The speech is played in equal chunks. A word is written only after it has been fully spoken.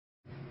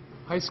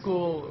High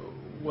school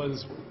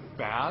was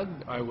bad.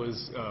 I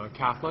was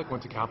Catholic,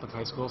 went to Catholic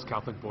high schools,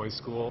 Catholic boys'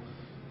 school.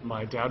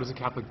 My dad was a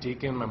Catholic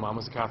deacon, my mom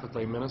was a Catholic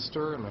lay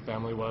minister, and my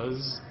family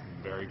was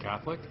very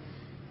Catholic.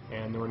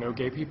 And there were no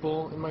gay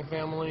people in my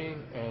family,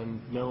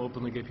 and no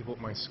openly gay people at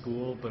my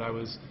school, but I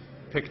was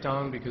picked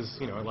on because,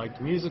 you know, I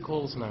liked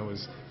musicals, and I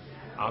was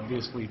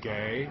obviously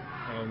gay,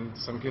 and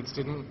some kids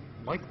didn't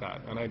like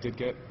that, and I did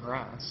get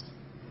harassed.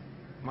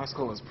 My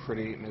school was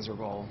pretty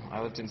miserable. I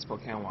lived in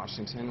Spokane,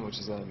 Washington, which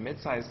is a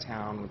mid-sized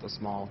town with a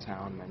small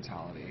town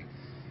mentality.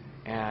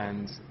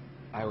 And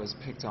I was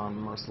picked on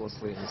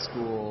mercilessly in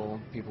school.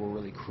 People were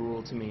really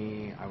cruel to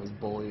me. I was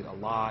bullied a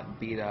lot,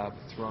 beat up,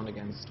 thrown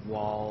against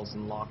walls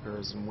and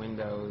lockers and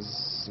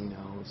windows, you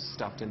know,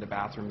 stuffed into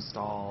bathroom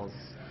stalls.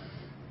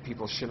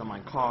 People shit on my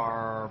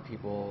car,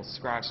 people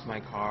scratched my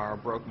car,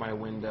 broke my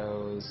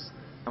windows.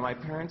 My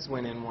parents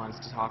went in once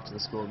to talk to the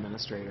school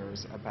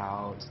administrators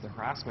about the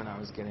harassment I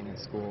was getting at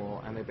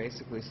school, and they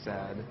basically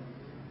said,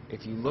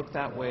 if you look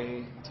that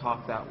way,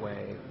 talk that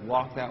way,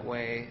 walk that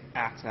way,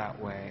 act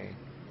that way,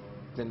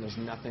 then there's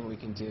nothing we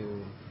can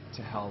do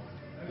to help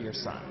your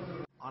son.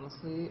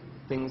 Honestly,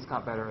 things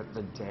got better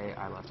the day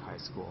I left high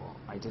school.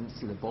 I didn't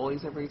see the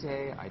bullies every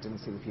day. I didn't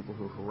see the people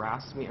who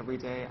harassed me every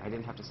day. I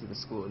didn't have to see the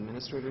school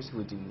administrators who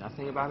would do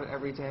nothing about it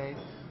every day.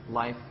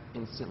 Life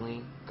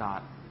instantly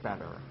got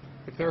better.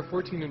 If there are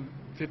 14 and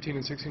 15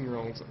 and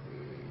 16-year-olds,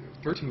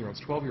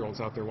 13-year-olds,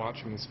 12-year-olds out there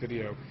watching this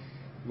video,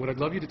 what I'd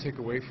love you to take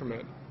away from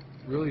it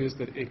really is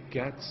that it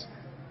gets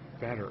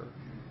better.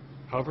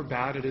 However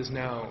bad it is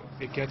now,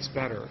 it gets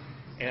better.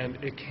 And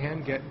it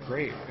can get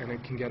great, and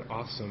it can get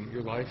awesome.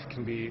 Your life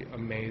can be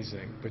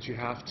amazing, but you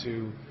have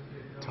to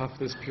tough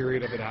this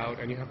period of it out,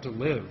 and you have to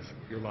live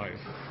your life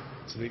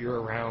so that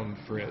you're around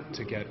for it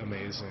to get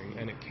amazing,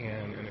 and it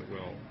can and it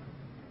will.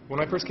 When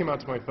I first came out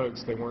to my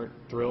folks, they weren't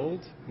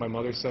thrilled. My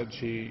mother said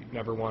she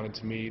never wanted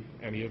to meet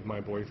any of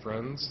my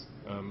boyfriends,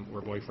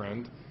 or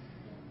boyfriend,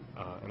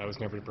 and I was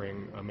never to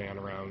bring a man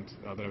around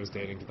that I was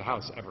dating to the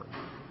house, ever.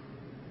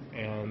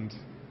 And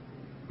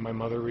my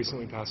mother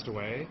recently passed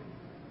away,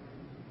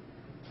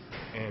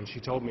 and she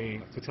told me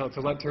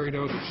to let Terry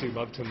know that she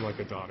loved him like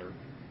a daughter.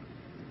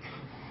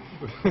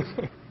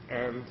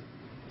 And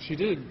she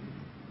did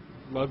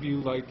love you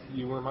like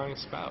you were my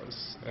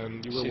spouse,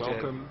 and you were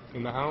welcome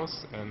in the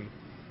house, and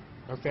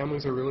our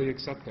families are really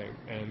accepting.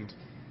 And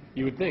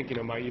you would think, you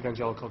know, my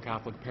evangelical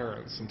Catholic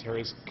parents and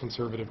Terry's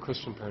conservative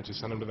Christian parents who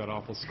sent him to that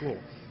awful school,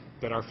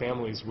 that our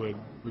families would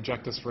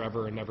reject us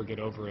forever and never get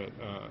over it,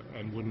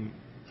 and wouldn't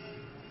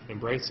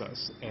embrace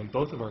us. And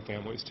both of our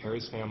families,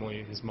 Terry's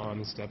family, his mom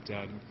and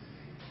stepdad,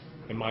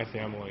 and my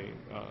family,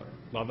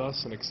 love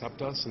us and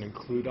accept us and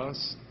include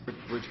us.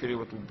 We're treated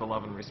with the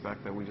love and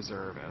respect that we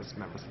deserve as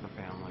members of the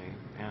family,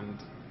 and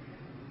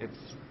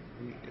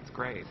it's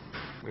great.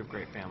 We have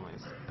great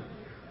families.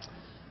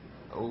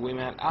 We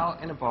met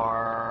out in a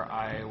bar.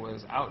 I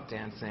was out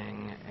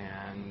dancing,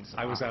 and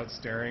I was out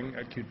staring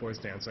at cute boys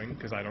dancing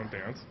because I don't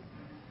dance.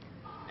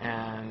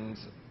 And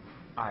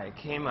I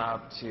came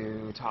up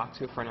to talk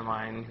to a friend of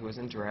mine who was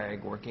in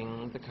drag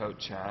working the coat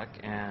check,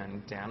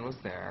 and Dan was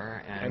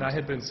there. And I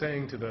had been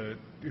saying to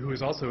who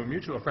is also a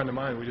mutual friend of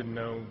mine, we didn't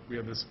know we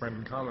had this friend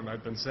in common,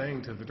 I'd been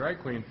saying to the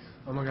drag queen,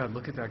 oh my God,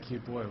 look at that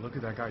cute boy, look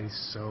at that guy,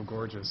 he's so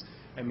gorgeous.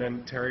 And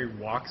then Terry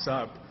walks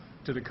up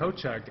to the coat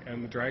check,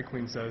 and the drag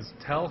queen says,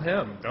 tell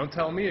him, don't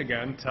tell me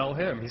again, tell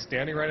him, he's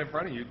standing right in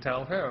front of you,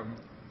 tell him.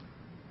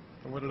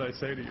 And what did I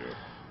say to you?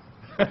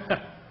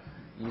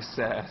 You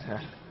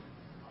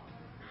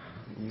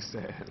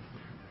said,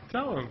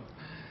 tell him.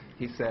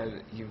 He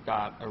said, you've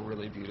got a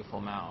really beautiful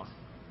mouth.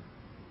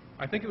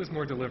 I think it was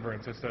more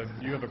deliverance. I said,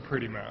 you have a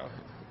pretty mouth.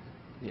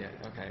 Yeah,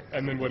 okay.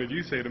 And then what did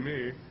you say to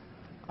me?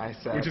 I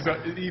said, which is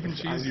even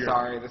cheesier. I'm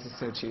sorry, this is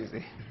so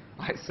cheesy.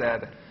 I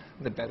said,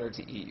 the better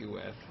to eat you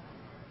with.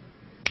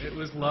 It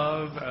was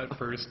love at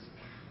first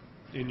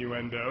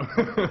innuendo.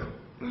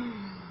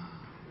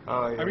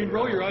 Oh, yeah, I mean,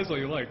 roll your eyes all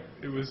you like.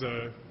 It was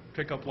a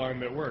pickup line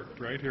that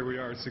worked, right? Here we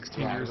are, 16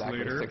 years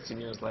later.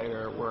 16 years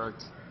later, it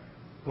worked.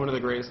 One of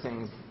the greatest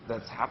things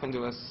that's happened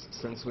to us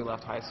since we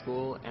left high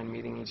school and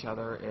meeting each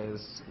other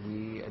is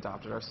we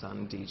adopted our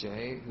son,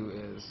 DJ, who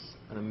is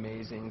an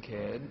amazing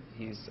kid.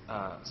 He's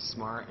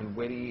smart and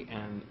witty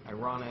and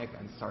ironic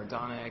and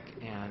sardonic,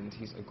 and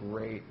he's a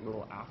great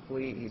little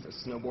athlete. He's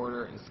a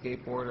snowboarder and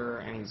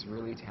skateboarder, and he's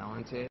really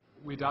talented.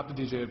 We adopted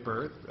DJ at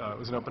birth. It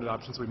was an open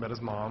adoption, so we met his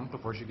mom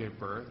before she gave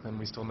birth, and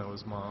we still know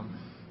his mom.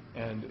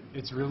 And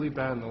it's really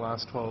been the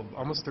last 12,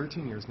 almost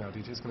 13 years now.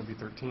 DJ's going to be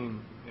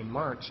 13 in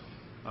March.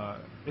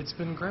 It's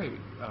been great.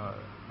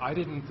 I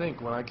didn't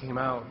think when I came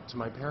out to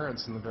my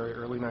parents in the very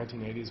early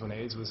 1980s when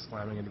AIDS was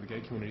slamming into the gay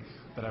community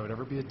that I would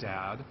ever be a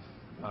dad,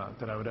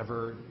 that I would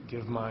ever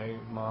give my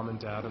mom and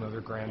dad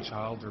another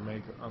grandchild or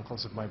make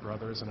uncles of my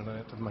brothers and an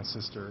aunt of my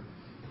sister.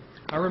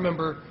 I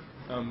remember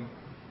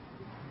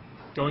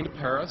going to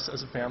Paris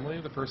as a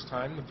family the first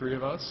time, the three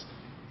of us,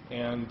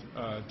 and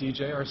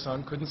DJ, our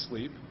son, couldn't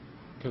sleep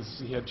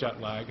because he had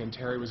jet lag, and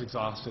Terry was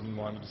exhausted and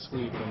wanted to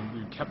sleep, and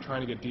we kept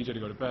trying to get DJ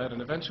to go to bed,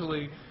 and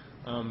eventually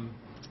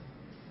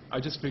I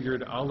just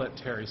figured I'll let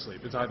Terry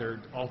sleep. It's either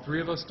all three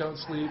of us don't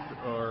sleep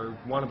or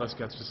one of us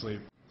gets to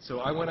sleep. So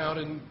I went out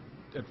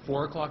at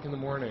 4 o'clock in the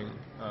morning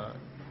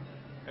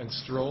and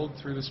strolled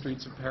through the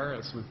streets of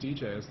Paris with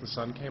DJ as the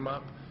sun came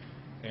up,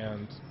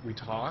 and we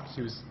talked.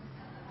 He was,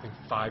 I think,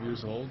 5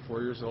 years old,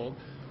 4 years old,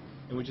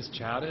 and we just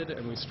chatted,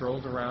 and we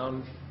strolled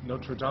around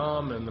Notre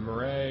Dame and the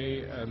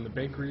Marais, and the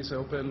bakery's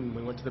open, and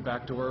we went to the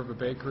back door of a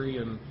bakery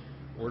and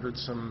ordered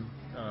some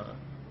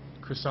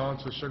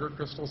croissants with sugar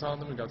crystals on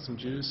them. We got some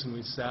juice, and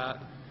we sat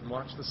and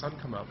watched the sun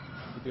come up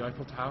with the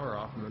Eiffel Tower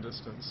off in the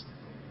distance.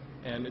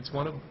 And it's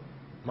one of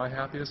my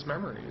happiest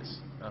memories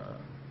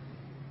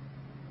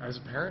as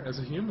a parent, as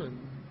a human.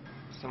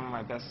 Some of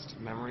my best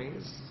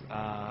memories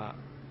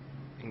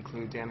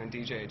include Dan and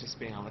DJ just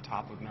being on the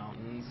top of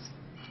mountains,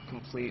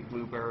 complete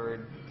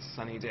bluebird,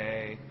 sunny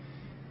day,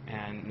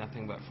 and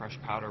nothing but fresh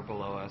powder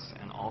below us,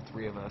 and all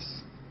three of us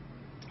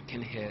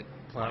can hit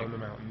Plowing the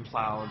mountain.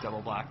 Plow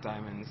double black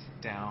diamonds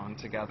down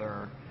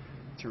together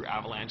through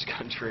avalanche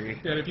country.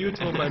 And if you had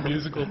told my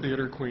musical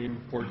theater queen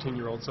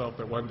 14-year-old self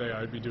that one day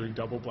I'd be doing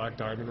double black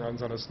diamond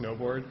runs on a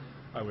snowboard,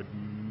 I would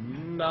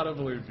not have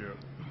believed you.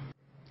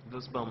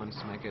 Those moments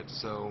make it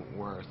so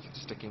worth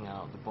sticking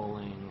out the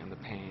bullying and the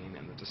pain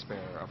and the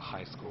despair of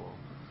high school.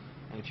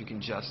 And if you can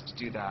just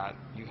do that,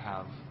 you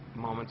have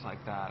moments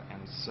like that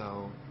and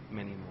so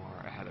many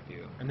more ahead of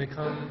you. And they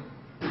come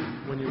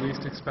when you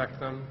least expect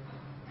them.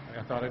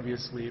 I thought I'd be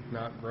asleep,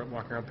 not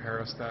walking around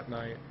Paris that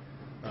night.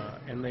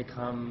 And they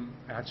come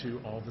at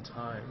you all the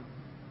time.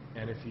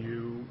 And if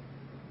you,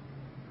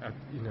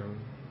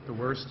 the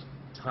worst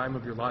time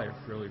of your life,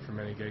 really, for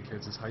many gay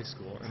kids is high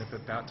school. And if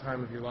at that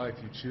time of your life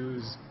you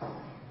choose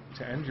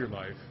to end your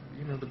life,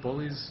 the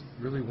bullies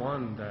really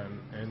won then,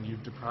 and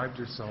you've deprived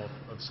yourself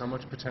of so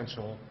much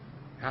potential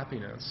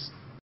happiness.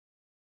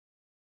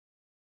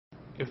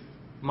 If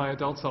my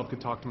adult self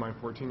could talk to my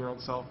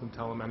 14-year-old self and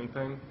tell him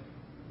anything,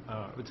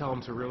 I would tell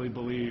him to really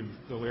believe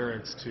the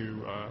lyrics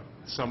to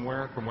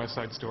Somewhere from West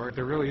Side Story.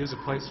 There really is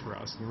a place for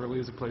us, and there really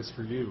is a place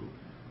for you.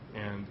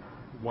 And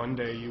one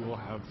day you will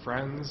have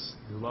friends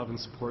who love and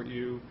support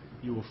you,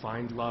 you will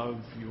find love,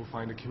 you will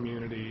find a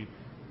community,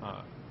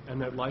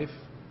 and that life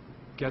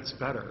gets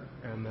better,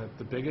 and that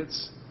the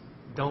bigots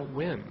don't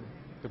win.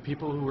 The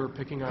people who were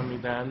picking on me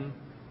then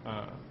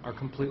are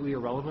completely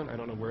irrelevant. I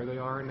don't know where they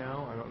are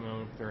now. I don't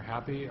know if they're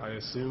happy. I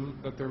assume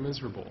that they're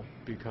miserable,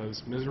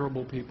 because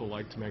miserable people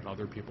like to make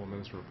other people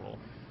miserable.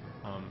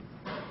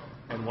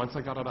 And once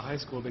I got out of high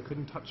school, they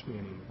couldn't touch me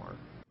anymore.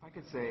 If I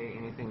could say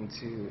anything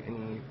to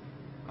any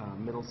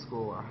middle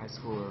school or high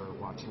schooler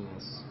watching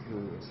this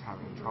who is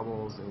having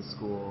troubles in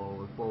school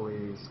with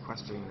bullies,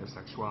 questioning their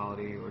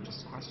sexuality, or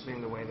just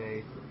questioning the way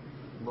they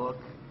look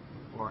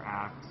or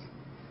act,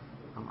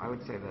 I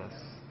would say this: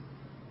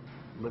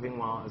 living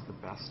well is the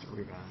best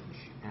revenge.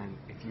 And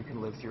if you can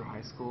live through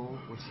high school,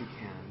 which you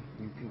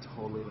can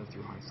totally live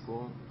through high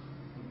school,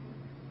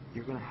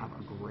 you're going to have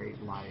a great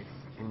life,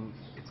 and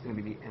it's going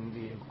to be the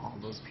envy of all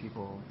those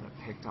people that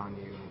picked on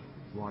you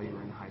while you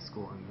were in high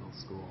school and middle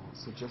school.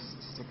 So just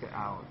stick it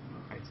out.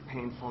 It's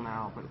painful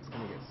now, but it's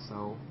going to get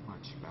so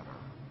much better.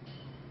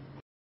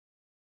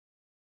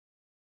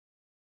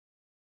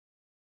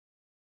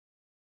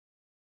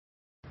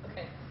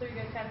 Okay, so you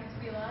guys happy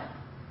to be alive?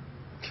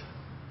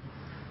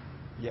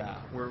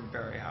 Yeah, we're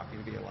very happy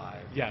to be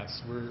alive.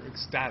 Yes, we're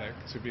ecstatic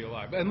to be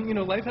alive. And,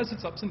 life has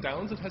its ups and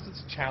downs. It has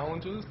its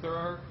challenges. There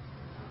are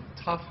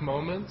tough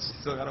moments.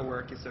 You still got to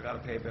work, you still got to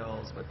pay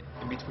bills, but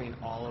in between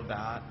all of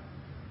that,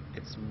 we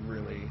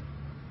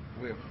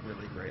have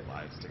really great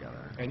lives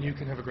together. And you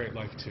can have a great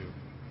life, too.